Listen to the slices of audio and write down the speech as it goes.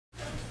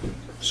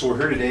So we're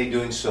here today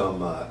doing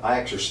some eye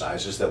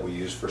exercises that we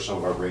use for some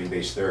of our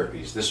brain-based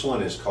therapies. This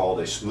one is called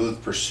a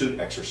smooth pursuit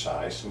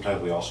exercise.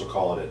 Sometimes we also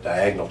call it a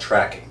diagonal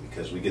tracking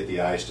because we get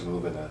the eyes to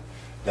move in a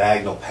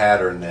diagonal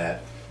pattern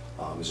that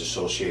is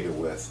associated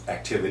with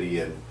activity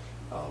in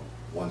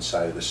one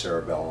side of the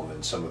cerebellum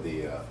and some of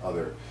the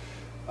other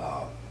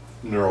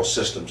neural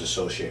systems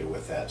associated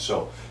with that.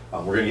 So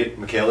we're going to get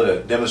Michaela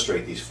to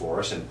demonstrate these for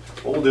us, and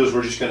what we'll do is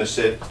we're just going to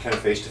sit kind of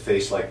face to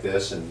face like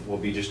this, and we'll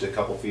be just a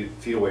couple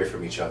feet away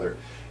from each other,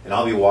 and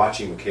I'll be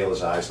watching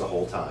Michaela's eyes the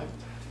whole time.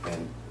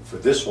 And for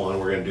this one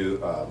we're going to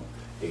do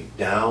a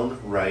down,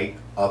 right,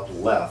 up,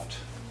 left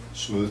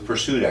smooth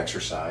pursuit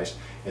exercise,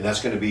 and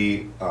that's going to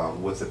be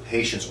with the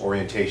patient's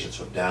orientation,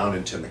 so down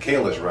into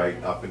Michaela's right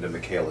and up into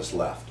Michaela's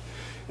left.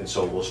 And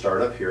so we'll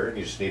start up here, and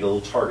you just need a little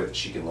target that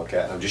she can look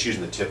at. And I'm just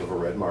using the tip of a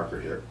red marker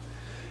here.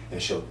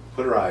 And she'll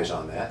put her eyes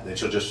on that, and then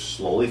she'll just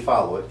slowly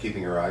follow it,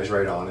 keeping her eyes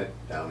right on it,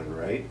 down and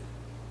right,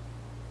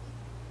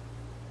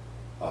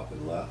 up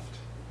and left.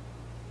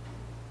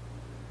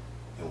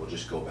 And we'll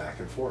just go back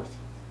and forth.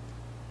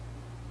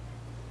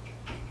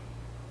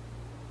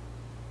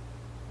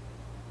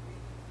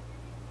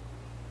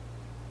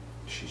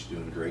 She's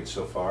doing great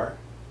so far.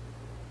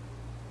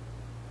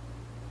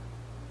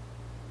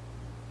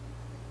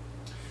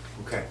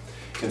 Okay,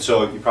 and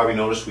so you probably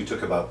noticed we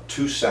took about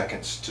 2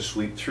 seconds to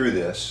sweep through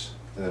this,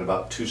 and then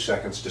about 2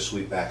 seconds to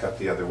sweep back up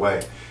the other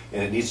way.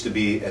 And it needs to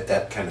be at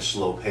that kind of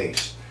slow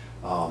pace.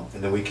 And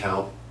then we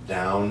count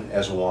down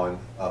as 1,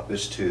 up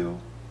as 2,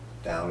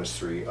 down as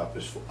 3, up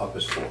as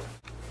 4.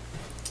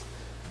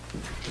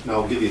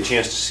 Now I'll give you a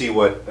chance to see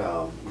what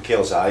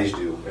Michaela's eyes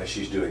do as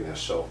she's doing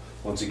this. So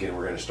once again,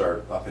 we're going to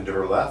start up into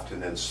her left,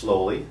 and then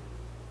slowly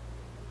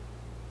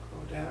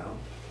go down.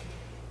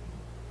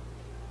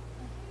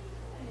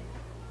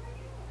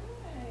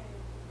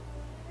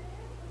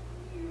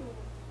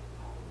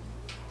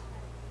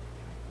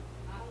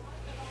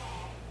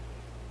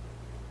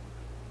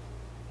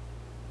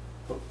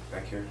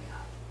 Back here.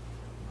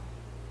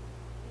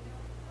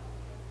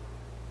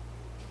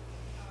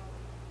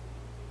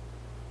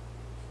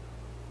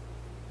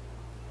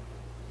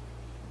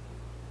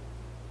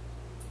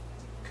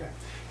 Okay.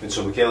 And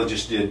so Michaela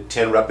just did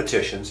 10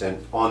 repetitions,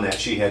 and on that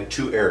she had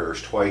 2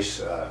 errors. Twice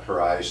her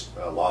eyes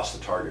lost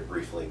the target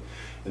briefly.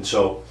 And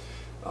so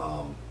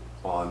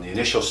on the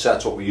initial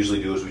sets, what we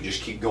usually do is we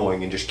just keep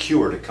going and just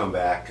cue her to come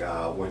back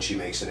when she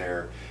makes an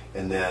error.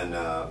 And then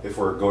if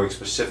we're going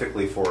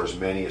specifically for as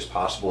many as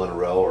possible in a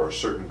row, or a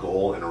certain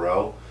goal in a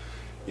row,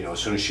 you know, as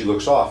soon as she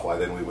looks off, why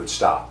then we would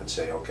stop and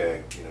say,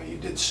 okay, you know, you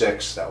did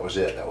 6, that was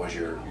it, that was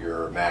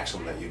your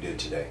maximum that you did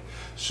today.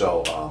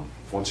 So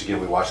once again,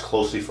 we watch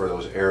closely for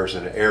those errors,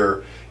 and an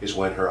error is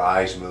when her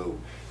eyes move.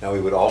 Now we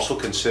would also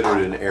consider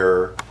it an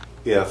error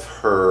if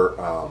her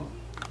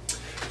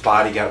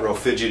body got real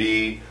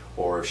fidgety,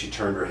 or if she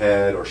turned her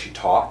head, or she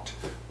talked,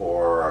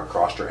 or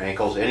crossed her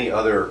ankles. Any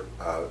other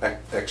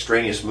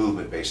extraneous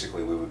movement,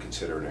 basically, we would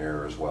consider an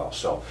error as well.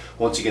 So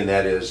once again,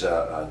 that is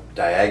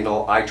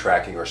diagonal eye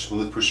tracking, or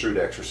smooth pursuit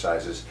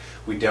exercises.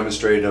 We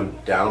demonstrated them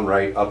down,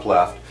 right, up,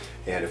 left,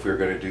 and if we were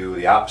going to do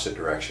the opposite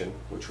direction,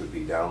 which would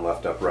be down,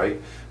 left, up, right,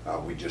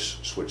 we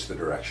just switch the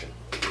direction.